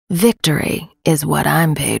Victory is what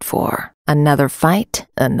I'm paid for. Another fight,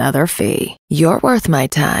 another fee. You're worth my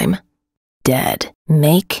time. Dead.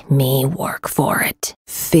 Make me work for it.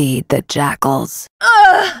 Feed the jackals.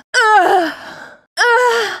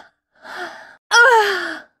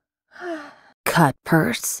 Cut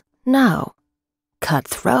purse? No. Cut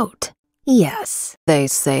throat? Yes. They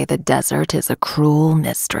say the desert is a cruel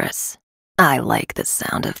mistress. I like the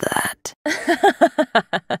sound of that.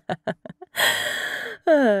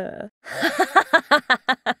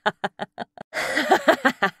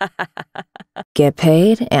 Get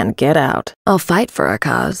paid and get out. I'll fight for a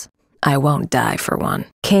cause. I won't die for one.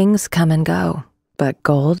 Kings come and go, but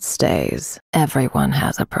gold stays. Everyone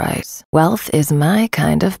has a price. Wealth is my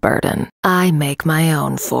kind of burden. I make my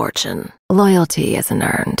own fortune. Loyalty isn't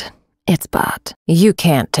earned. It's bought. You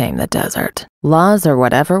can't tame the desert. Laws are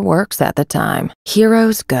whatever works at the time.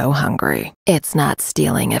 Heroes go hungry. It's not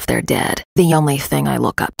stealing if they're dead. The only thing I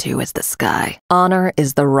look up to is the sky. Honor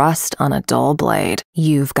is the rust on a dull blade.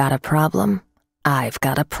 You've got a problem. I've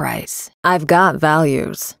got a price. I've got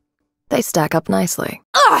values. They stack up nicely.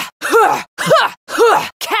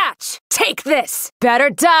 Catch! Take this! Better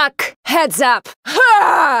duck! Heads up!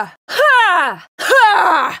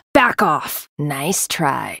 Back off! Nice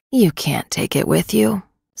try. You can't take it with you,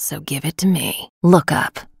 so give it to me. Look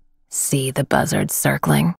up. See the buzzards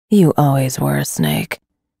circling? You always were a snake.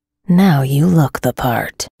 Now you look the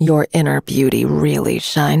part. Your inner beauty really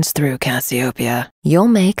shines through, Cassiopeia. You'll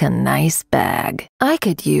make a nice bag. I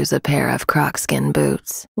could use a pair of crocskin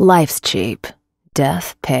boots. Life's cheap.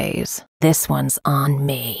 Death pays. This one's on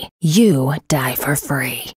me. You die for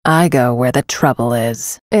free. I go where the trouble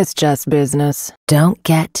is. It's just business. Don't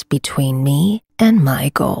get between me and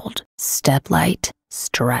my gold. Step light,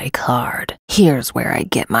 strike hard. Here's where I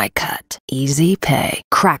get my cut. Easy pay.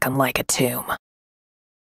 Crack 'em like a tomb.